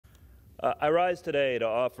I rise today to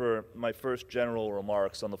offer my first general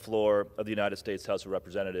remarks on the floor of the United States House of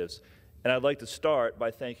Representatives, and I'd like to start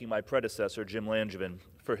by thanking my predecessor, Jim Langevin,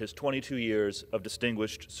 for his 22 years of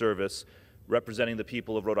distinguished service representing the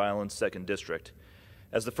people of Rhode Island's 2nd District.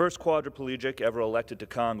 As the first quadriplegic ever elected to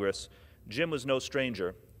Congress, Jim was no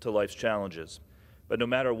stranger to life's challenges. But no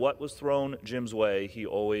matter what was thrown Jim's way, he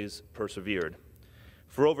always persevered.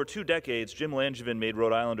 For over 2 decades, Jim Langevin made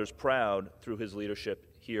Rhode Islanders proud through his leadership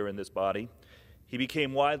here in this body. He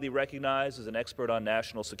became widely recognized as an expert on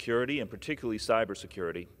national security and particularly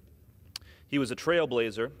cybersecurity. He was a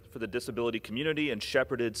trailblazer for the disability community and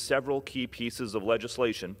shepherded several key pieces of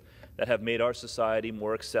legislation that have made our society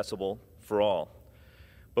more accessible for all.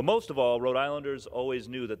 But most of all, Rhode Islanders always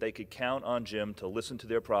knew that they could count on Jim to listen to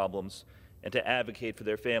their problems and to advocate for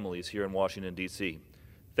their families here in Washington, D.C.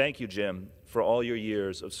 Thank you, Jim, for all your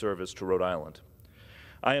years of service to Rhode Island.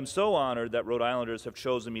 I am so honored that Rhode Islanders have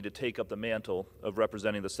chosen me to take up the mantle of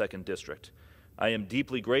representing the 2nd District. I am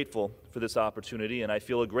deeply grateful for this opportunity, and I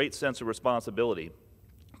feel a great sense of responsibility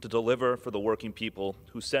to deliver for the working people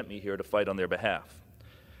who sent me here to fight on their behalf.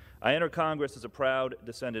 I entered Congress as a proud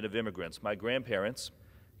descendant of immigrants. My grandparents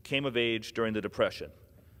came of age during the Depression.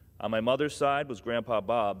 On my mother's side was Grandpa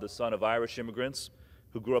Bob, the son of Irish immigrants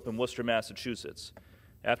who grew up in Worcester, Massachusetts.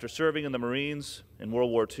 After serving in the Marines in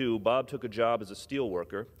World War II, Bob took a job as a steel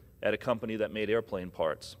worker at a company that made airplane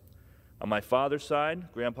parts. On my father's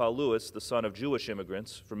side, Grandpa Lewis, the son of Jewish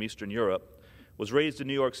immigrants from Eastern Europe, was raised in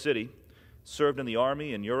New York City, served in the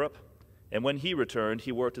Army in Europe, and when he returned,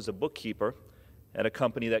 he worked as a bookkeeper at a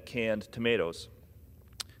company that canned tomatoes.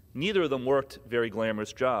 Neither of them worked very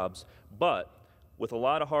glamorous jobs, but with a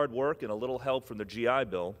lot of hard work and a little help from the GI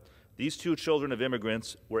Bill, these 2 children of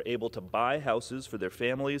immigrants were able to buy houses for their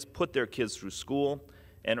families, put their kids through school,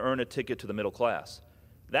 and earn a ticket to the middle class.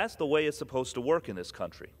 That's the way it's supposed to work in this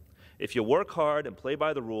country. If you work hard and play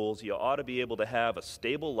by the rules, you ought to be able to have a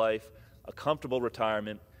stable life, a comfortable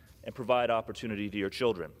retirement, and provide opportunity to your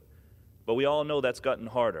children. But we all know that's gotten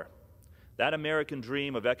harder. That American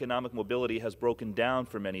dream of economic mobility has broken down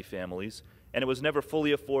for many families, and it was never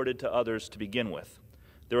fully afforded to others to begin with.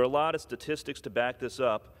 There are a lot of statistics to back this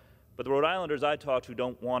up, but the Rhode Islanders I talk to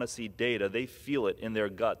don't want to see data. They feel it in their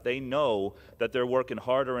gut. They know that they're working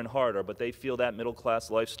harder and harder, but they feel that middle-class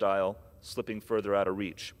lifestyle slipping further out of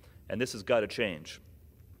reach. And this has got to change.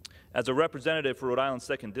 As a representative for Rhode Island's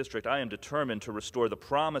 2nd District, I am determined to restore the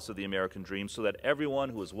promise of the American dream so that everyone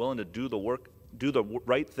who is willing to do the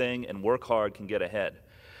right thing and work hard can get ahead.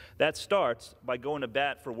 That starts by going to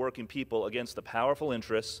bat for working people against the powerful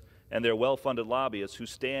interests and their well-funded lobbyists who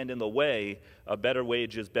stand in the way of better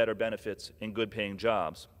wages, better benefits, and good-paying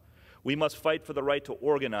jobs. We must fight for the right to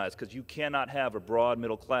organize, because you cannot have a broad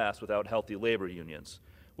middle class without healthy labor unions.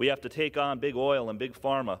 We have to take on big oil and big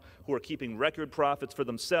pharma, who are keeping record profits for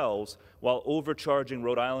themselves while overcharging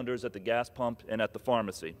Rhode Islanders at the gas pump and at the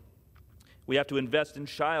pharmacy. We have to invest in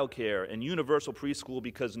child care and universal preschool,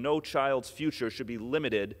 because no child's future should be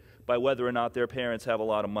limited by whether or not their parents have a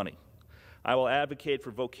lot of money. I will advocate for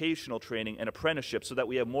vocational training and apprenticeships so that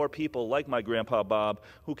we have more people like my Grandpa Bob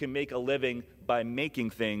who can make a living by making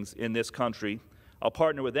things in this country. I'll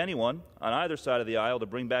partner with anyone on either side of the aisle to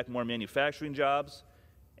bring back more manufacturing jobs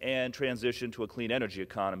and transition to a clean energy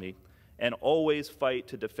economy, and always fight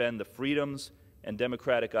to defend the freedoms and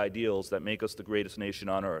democratic ideals that make us the greatest nation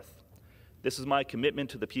on earth. This is my commitment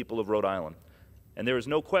to the people of Rhode Island. And there is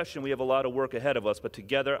no question we have a lot of work ahead of us, but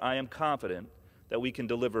together I am confident that we can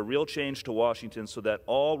deliver real change to Washington so that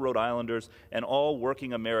all Rhode Islanders and all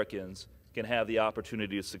working Americans can have the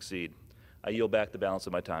opportunity to succeed. I yield back the balance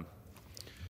of my time.